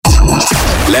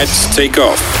Let's take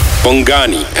off.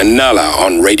 Bongani and Nala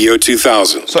on Radio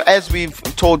 2000. So as we've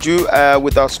told you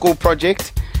with our school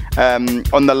project,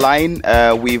 on the line,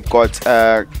 we've got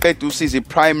Qedusizi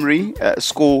Primary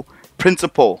School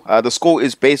Principal. The school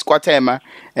is based Kwa-Thema,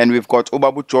 and we've got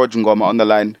Ubabu George Ngoma on the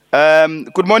line.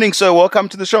 Good morning, sir. Welcome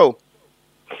to the show.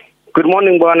 Good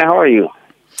morning, Bwana. How are you?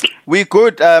 We're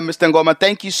good, Mr. Ngoma.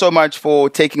 Thank you so much for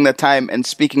taking the time and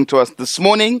speaking to us this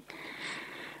morning.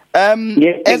 Thank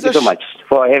you so much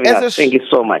for having us. Thank you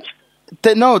so much.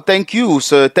 No, thank you,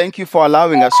 sir. Thank you for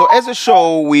allowing us. So as a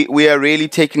show, we are really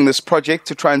taking this project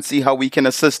to try and see how we can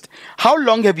assist. How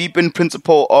long have you been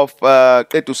principal of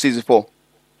Qedusizi for?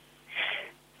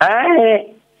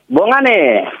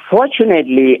 Bongane,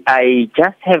 fortunately, I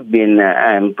just have been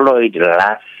employed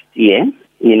last year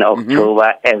in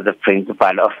October as the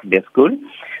principal of the school.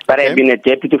 But I've been a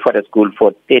deputy for the school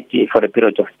for a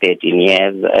period of 13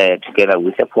 years, together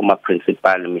with a former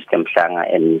principal, Mr. Mhlanga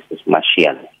and Mrs.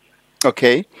 Marshall.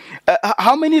 Okay.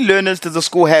 How many learners does the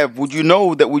school have? Would you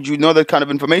know that kind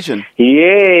of information?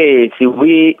 Yes,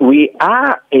 we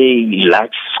are a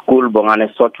large school, Bongane,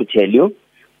 so to tell you.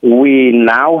 We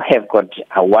now have got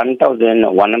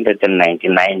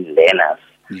 1,199 learners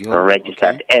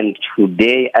registered, and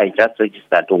today I just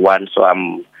registered one, so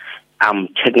I'm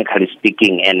technically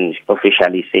speaking and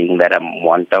officially saying that I'm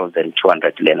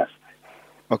 1,200 learners.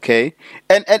 Okay.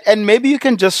 And maybe you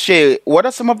can just share, what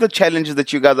are some of the challenges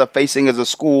that you guys are facing as a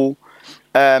school?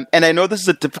 And I know this is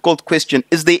a difficult question.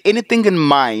 Is there anything in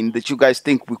mind that you guys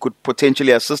think we could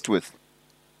potentially assist with?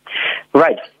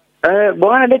 Right.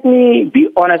 Bwana, let me be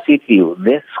honest with you.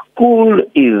 The school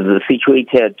is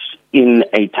situated in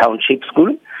a township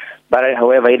school, but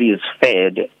however, it is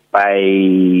fed by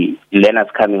learners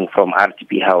coming from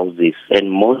RTP houses, and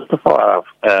most of our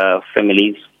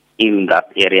families in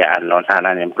that area are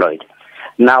unemployed.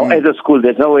 Now, as a school,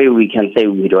 there's no way we can say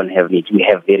we don't have needs. We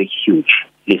have very huge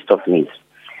list of needs.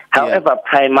 However,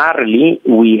 primarily,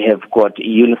 we have got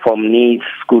uniform needs,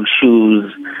 school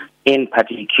shoes in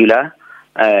particular.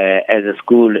 As a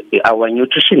school, our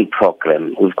nutrition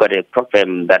program, we've got a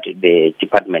program that the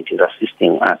department is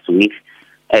assisting us with.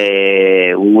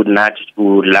 We would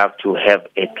love to have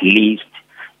at least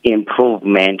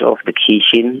improvement of the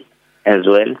kitchen as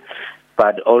well,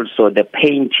 but also the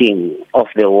painting of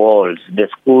the walls. The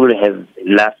school has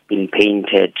last been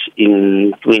painted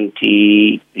in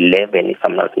 2011, if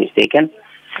I'm not mistaken.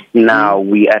 Now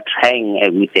we are trying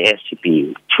with the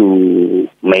SGP to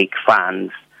make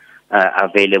funds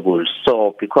available.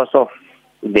 So because of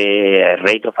the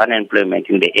rate of unemployment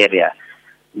in the area,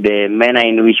 the manner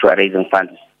in which we are raising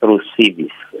funds through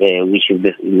civis, which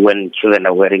is when children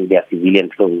are wearing their civilian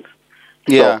clothes.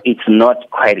 Yeah. So it's not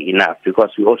quite enough,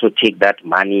 because we also take that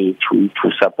money to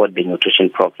support the nutrition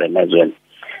program as well.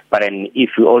 But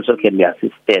if you also can be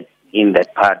assisted in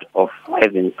that part of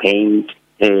having painting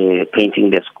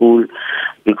the school,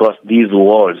 because these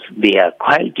walls, they are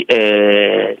quite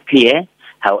clear.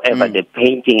 However, the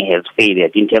painting has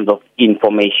faded in terms of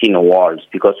information walls,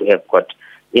 because we have got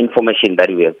information that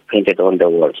we have painted on the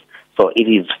walls. So it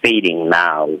is fading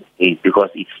now because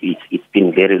it's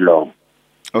been very long.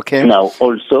 Okay. Now,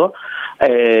 also,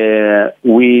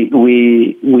 we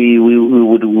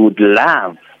would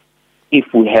love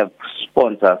if we have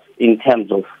sponsors in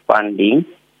terms of funding.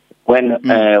 When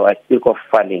I speak of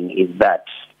funding, is that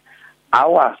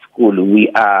our school, we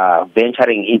are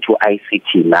venturing into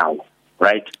ICT now.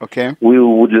 Right. Okay. We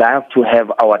would love to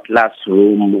have our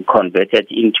classroom converted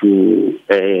into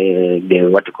the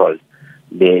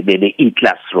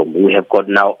e-classroom. We have got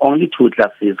now only 2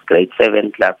 classes, grade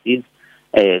 7 classes,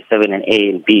 7 and A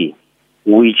and B,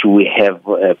 which we have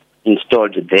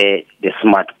installed the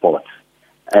smart boards.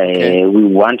 We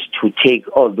want to take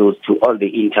all those to all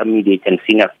the intermediate and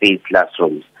senior phase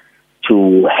classrooms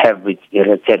to have it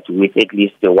erected with at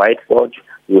least the whiteboard.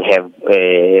 We have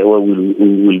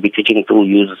we'll be teaching through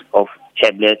use of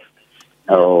tablets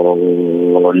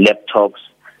or laptops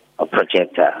or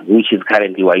projector, which is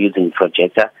currently we're using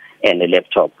projector and a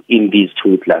laptop in these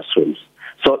 2 classrooms.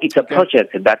 So it's a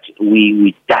project that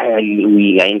we are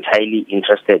entirely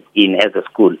interested in as a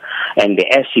school, and the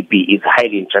SCP is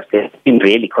highly interested in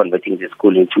really converting the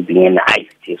school into being an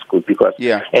ICT school, because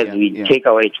we take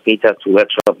our educators to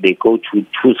workshop, they go to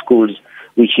 2 schools,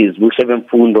 which is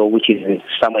Bushevenfundo, which is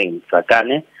somewhere in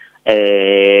Sakane,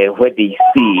 where they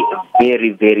see very,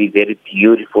 very, very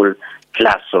beautiful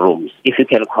classrooms. If you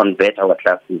can convert our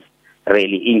classes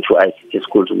really into ICT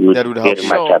schools, we would very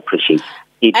much appreciate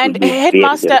it. And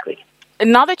Headmaster,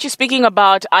 now that you're speaking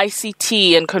about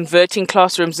ICT and converting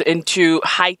classrooms into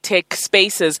high-tech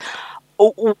spaces,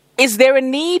 is there a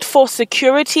need for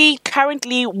security?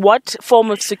 Currently, what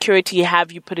form of security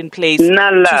have you put in place?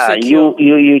 Nala,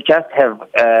 you just have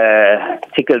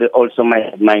tickled also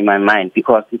my mind,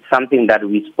 because it's something that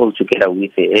we spoke together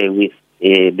with the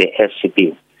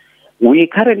SCP. We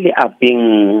currently are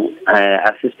being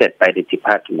assisted by the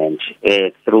department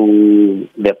through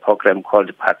the program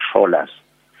called Patrollers.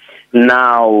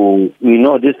 Now, we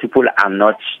know these people are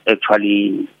not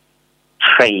actually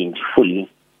trained fully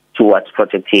towards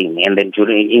protecting, and then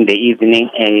in the evening,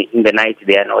 in the night,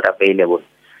 they are not available.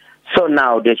 So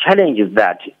now the challenge is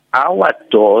that our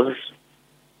doors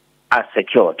are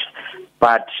secured,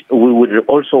 but we would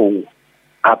also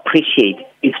appreciate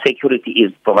if security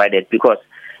is provided, because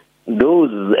those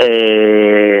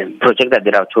projectors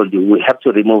that I've told you, we have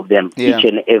to remove them each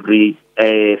and every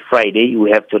Friday.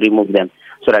 We have to remove them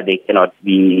so that they cannot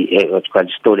be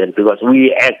stolen, because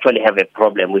we actually have a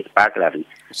problem with burglary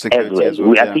as well.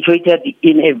 We are situated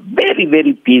in a very,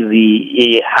 very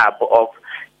busy hub of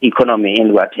economy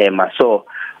in Kwa-Thema. So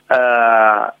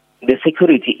the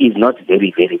security is not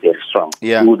very, very, very strong.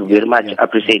 We would very much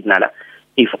appreciate, Nala,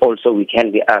 if also we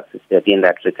can be assisted in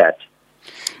that regard.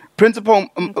 Principal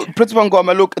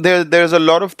Ngoma, look, there's a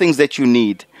lot of things that you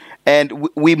need, and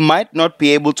we might not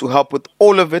be able to help with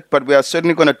all of it, but we are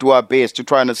certainly going to do our best to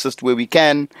try and assist where we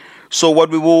can. So what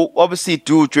we will obviously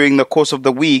do during the course of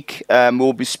the week,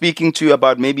 we'll be speaking to you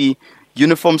about maybe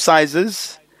uniform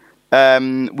sizes.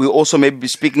 We'll also maybe be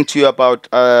speaking to you about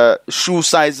shoe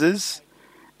sizes,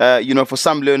 for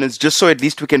some learners, just so at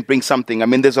least we can bring something. I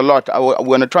mean, there's a lot. We're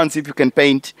going to try and see if we can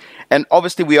paint. And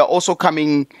obviously we are also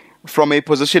coming from a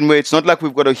position where it's not like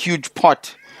we've got a huge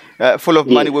pot full of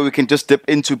money where we can just dip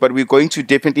into, but we're going to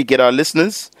definitely get our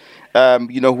listeners,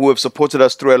 who have supported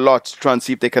us through a lot, to try and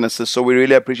see if they can assist. So we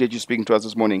really appreciate you speaking to us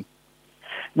this morning.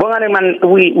 We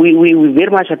very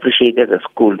much appreciate as a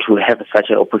school to have such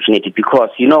an opportunity, because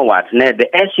you know what, the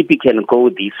SCP can go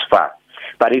this far.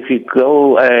 But if we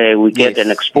go, we get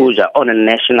an exposure on a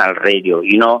national radio.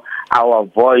 Our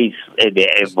voice,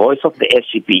 the voice of the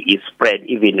SCP is spread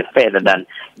even further than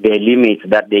the limits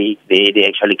that they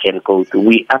actually can go to.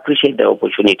 We appreciate the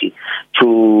opportunity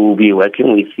to be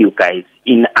working with you guys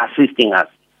in assisting us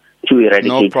to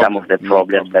eradicate some of the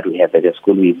problems that we have at the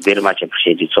school. We very much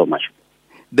appreciate it so much.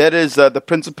 That is the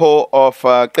principal of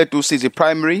Qedusizi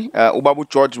Primary, Ubabu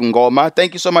George Ngoma.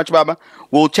 Thank you so much, Baba.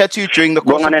 We'll chat to you during the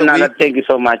course of the week. Thank you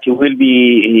so much. We will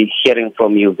be hearing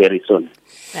from you very soon.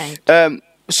 Thank you.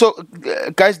 So,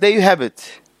 guys, there you have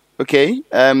it. Okay?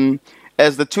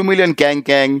 As the 2 million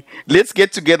gang, let's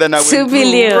get together now. 2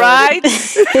 million, right?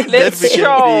 Let's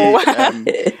show.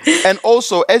 And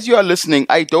also, as you are listening,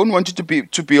 I don't want you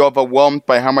to be overwhelmed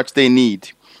by how much they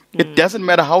need. It doesn't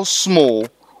matter how small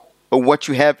what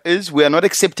you have is. We are not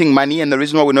accepting money, and the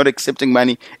reason why we're not accepting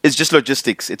money is just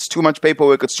logistics. It's too much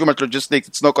paperwork, it's too much logistics,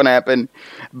 it's not going to happen.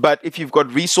 But if you've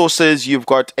got resources, you've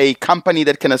got a company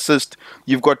that can assist,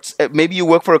 you've got, maybe you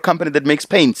work for a company that makes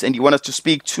paints and you want us to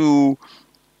speak to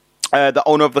the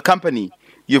owner of the company,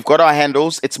 you've got our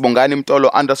handles. It's Bongani Mtolo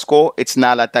 _ it's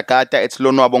Nala Takata, it's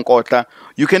Lono Abonkota.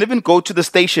 You can even go to the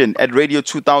station at Radio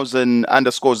 2000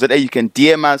 _ you can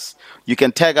DM us, you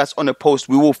can tag us on a post.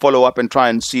 We will follow up and try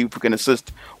and see if we can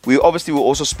assist. We obviously will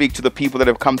also speak to the people that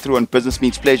have come through on Business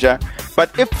Meets Pleasure.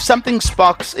 But if something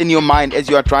sparks in your mind as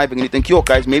you are driving and you think, yo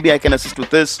guys, maybe I can assist with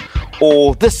this,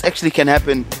 or this actually can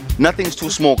happen, nothing's too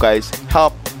small, guys.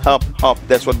 Help.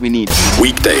 That's what we need.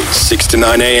 Weekdays 6 to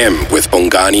 9 a.m. with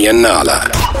Bongani and Nala.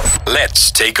 Let's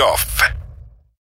take off.